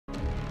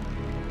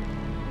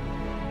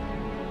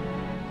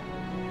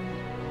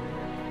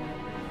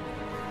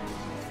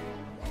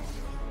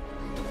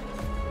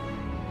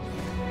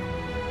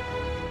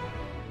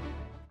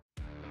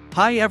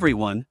Hi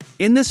everyone,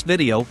 in this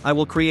video I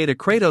will create a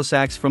Kratos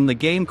axe from the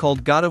game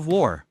called God of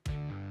War.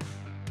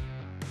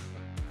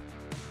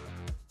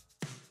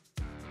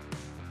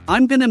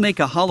 I'm gonna make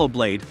a hollow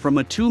blade from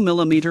a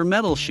 2mm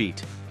metal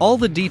sheet. All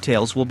the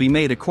details will be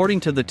made according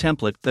to the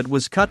template that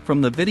was cut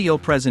from the video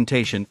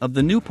presentation of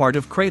the new part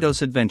of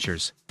Kratos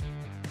Adventures.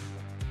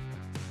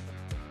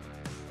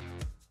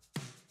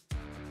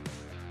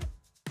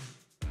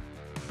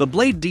 The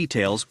blade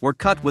details were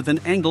cut with an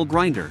angle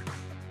grinder.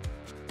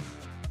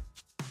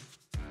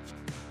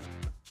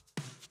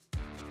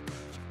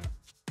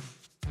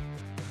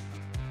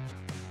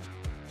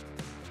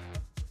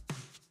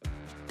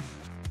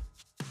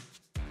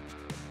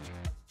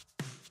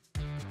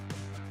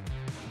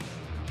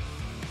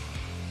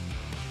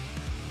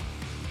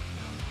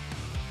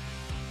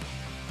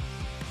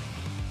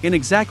 In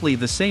exactly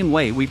the same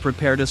way we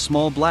prepared a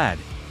small blade.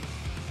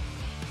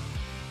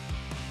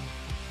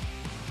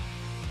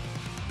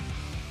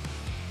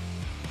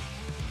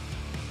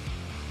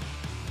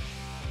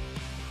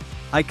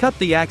 I cut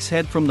the axe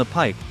head from the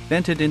pipe,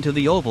 bent it into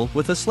the oval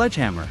with a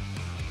sledgehammer.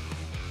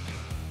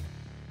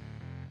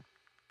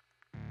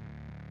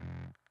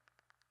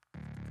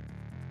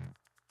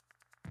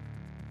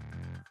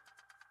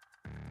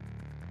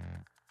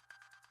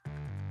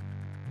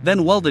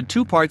 Then welded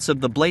two parts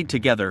of the blade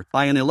together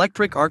by an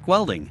electric arc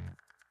welding.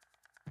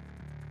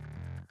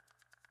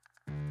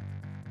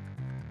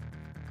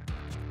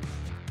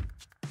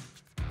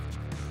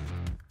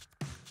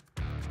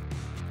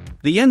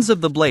 The ends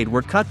of the blade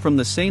were cut from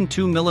the same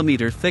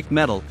 2mm thick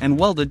metal and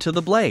welded to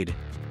the blade.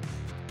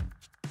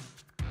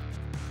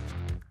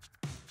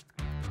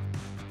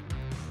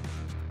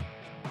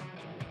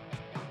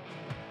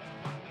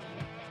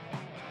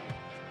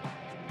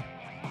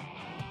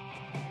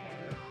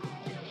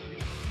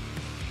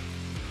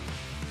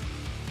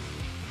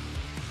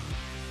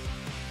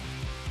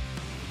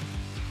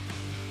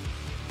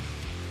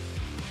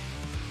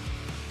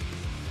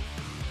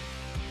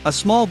 A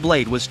small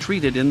blade was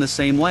treated in the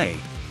same way.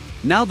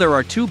 Now there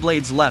are two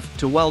blades left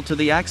to weld to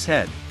the axe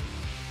head.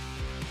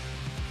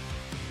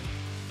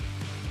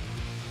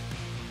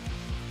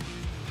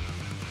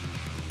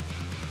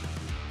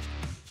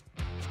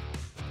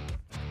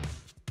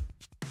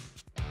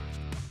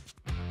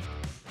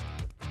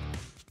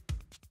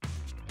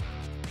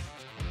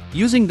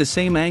 Using the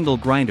same angle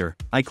grinder,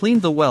 I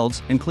cleaned the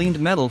welds and cleaned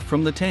metal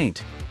from the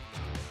taint.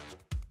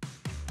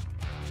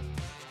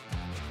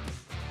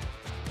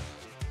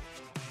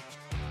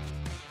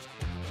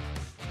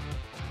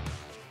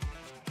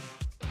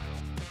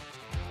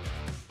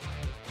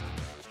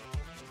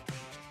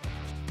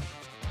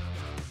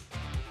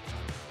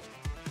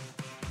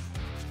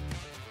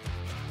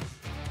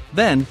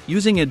 Then,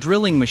 using a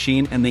drilling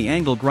machine and the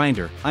angle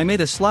grinder, I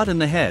made a slot in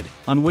the head,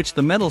 on which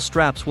the metal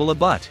straps will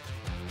abut.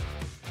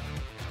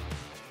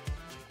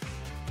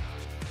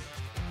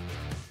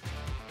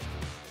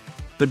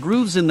 The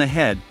grooves in the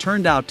head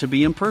turned out to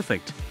be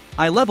imperfect.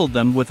 I leveled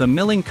them with a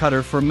milling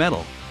cutter for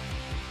metal.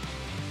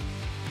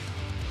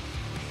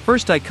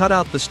 First I cut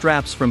out the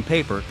straps from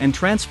paper and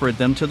transferred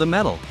them to the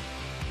metal.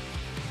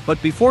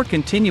 But before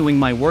continuing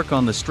my work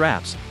on the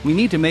straps, we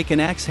need to make an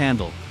axe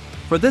handle.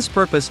 For this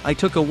purpose I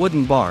took a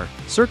wooden bar,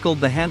 circled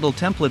the handle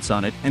templates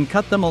on it and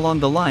cut them along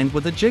the line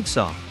with a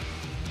jigsaw.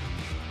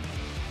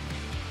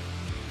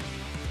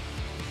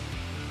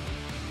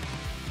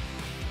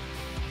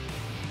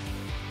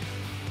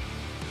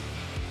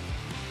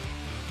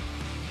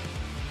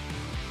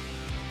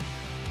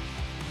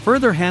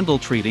 Further handle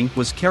treating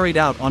was carried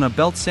out on a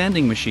belt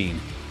sanding machine.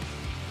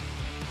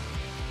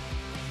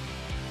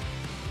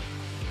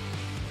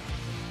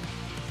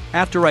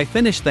 After I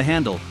finished the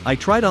handle, I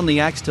tried on the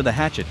axe to the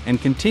hatchet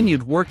and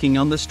continued working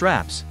on the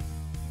straps.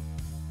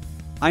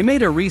 I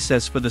made a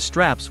recess for the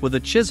straps with a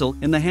chisel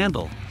in the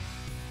handle.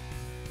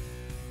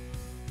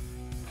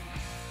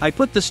 I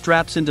put the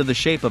straps into the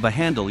shape of a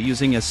handle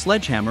using a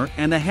sledgehammer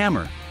and a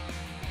hammer.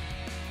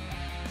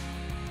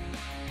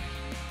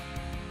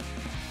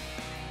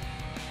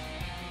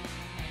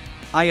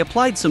 I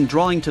applied some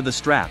drawing to the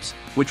straps,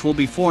 which will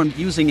be formed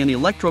using an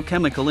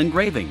electrochemical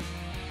engraving.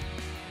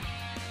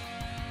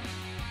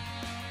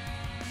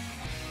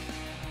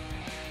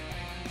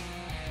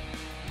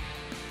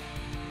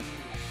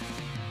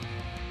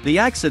 The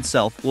axe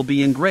itself will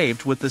be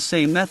engraved with the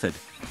same method.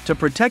 To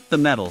protect the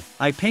metal,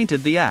 I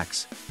painted the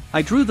axe.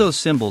 I drew those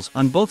symbols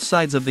on both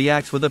sides of the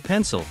axe with a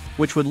pencil,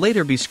 which would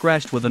later be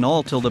scratched with an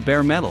awl till the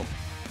bare metal.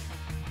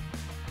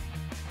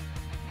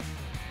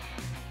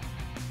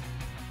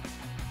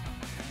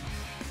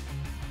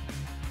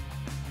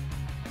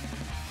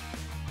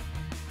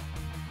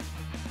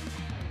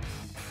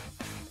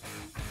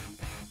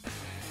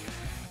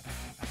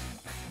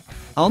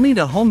 I'll need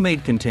a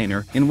homemade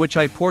container in which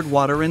I poured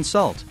water and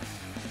salt.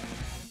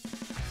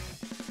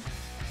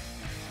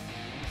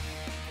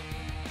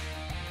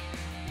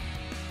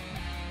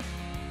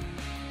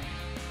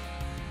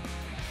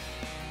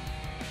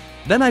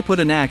 Then I put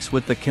an axe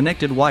with the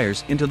connected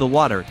wires into the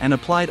water and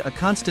applied a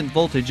constant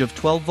voltage of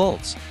 12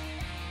 volts.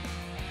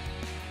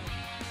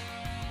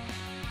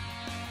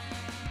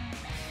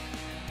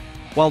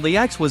 While the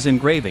axe was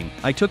engraving,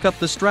 I took up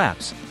the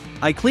straps.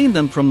 I cleaned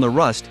them from the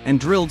rust and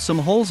drilled some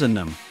holes in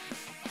them.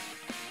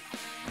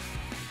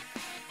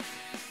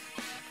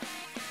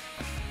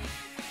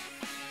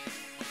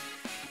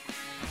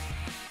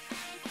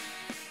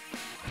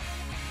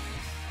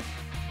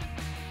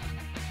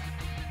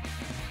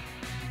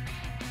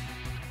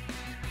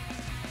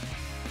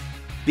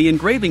 The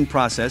engraving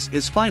process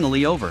is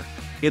finally over.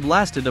 It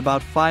lasted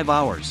about 5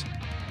 hours.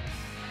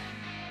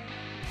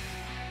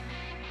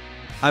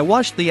 I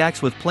washed the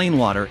axe with plain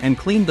water and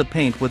cleaned the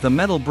paint with a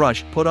metal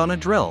brush put on a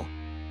drill.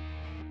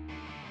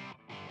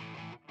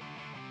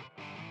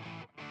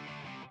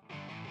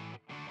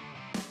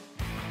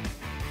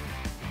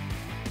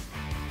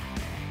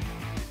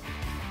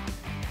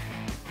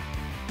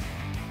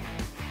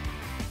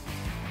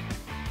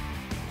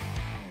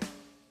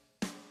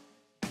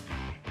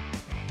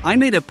 I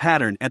made a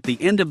pattern at the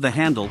end of the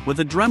handle with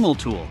a Dremel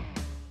tool.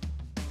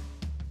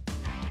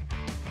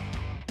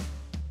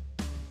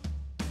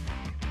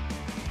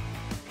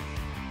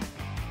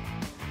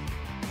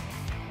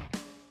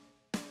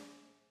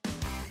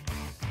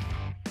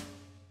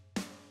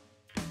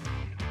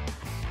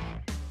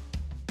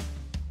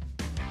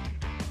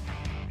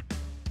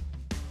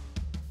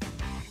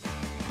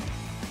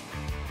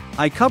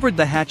 I covered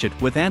the hatchet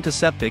with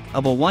antiseptic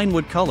of a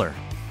winewood color.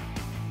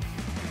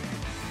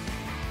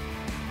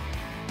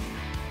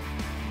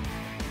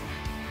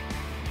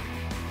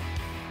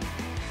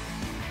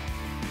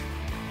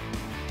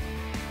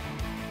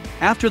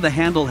 After the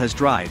handle has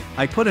dried,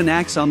 I put an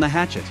axe on the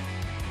hatchet.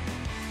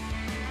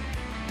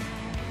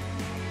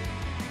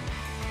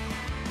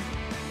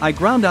 I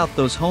ground out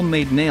those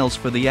homemade nails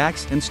for the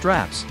axe and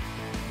straps.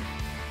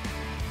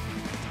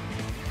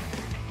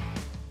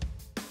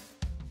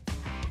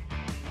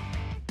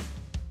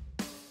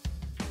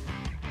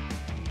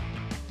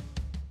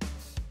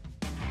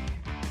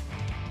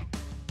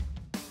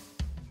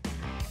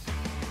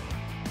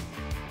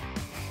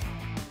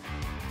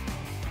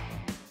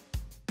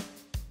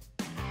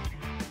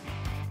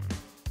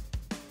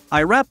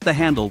 I wrapped the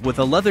handle with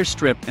a leather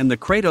strip and the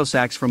Kratos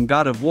Axe from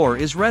God of War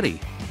is ready.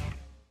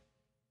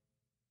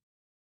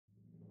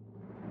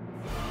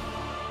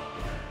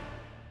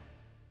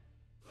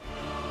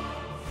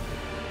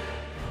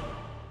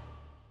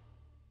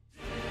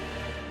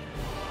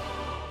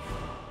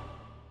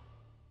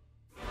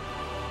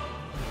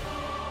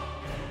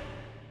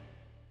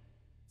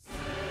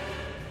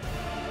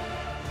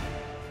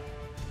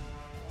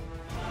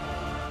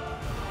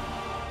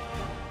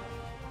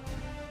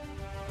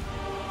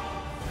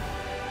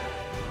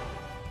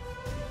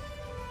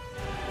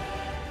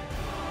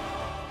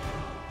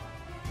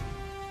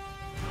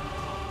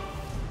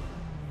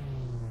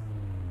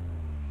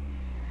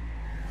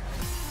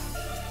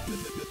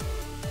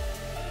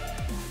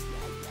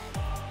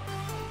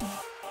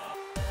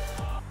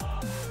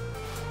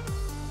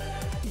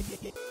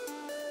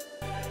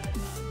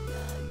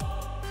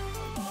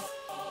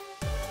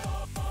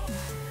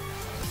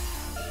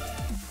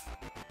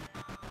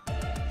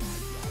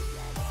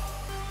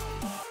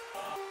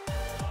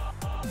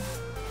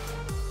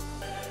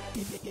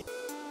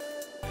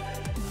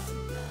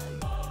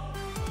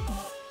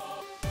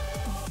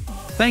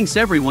 Thanks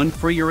everyone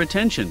for your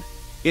attention.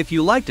 If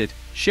you liked it,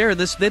 share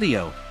this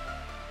video.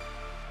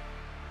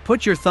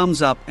 Put your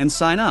thumbs up and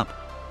sign up.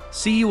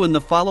 See you in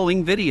the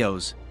following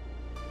videos.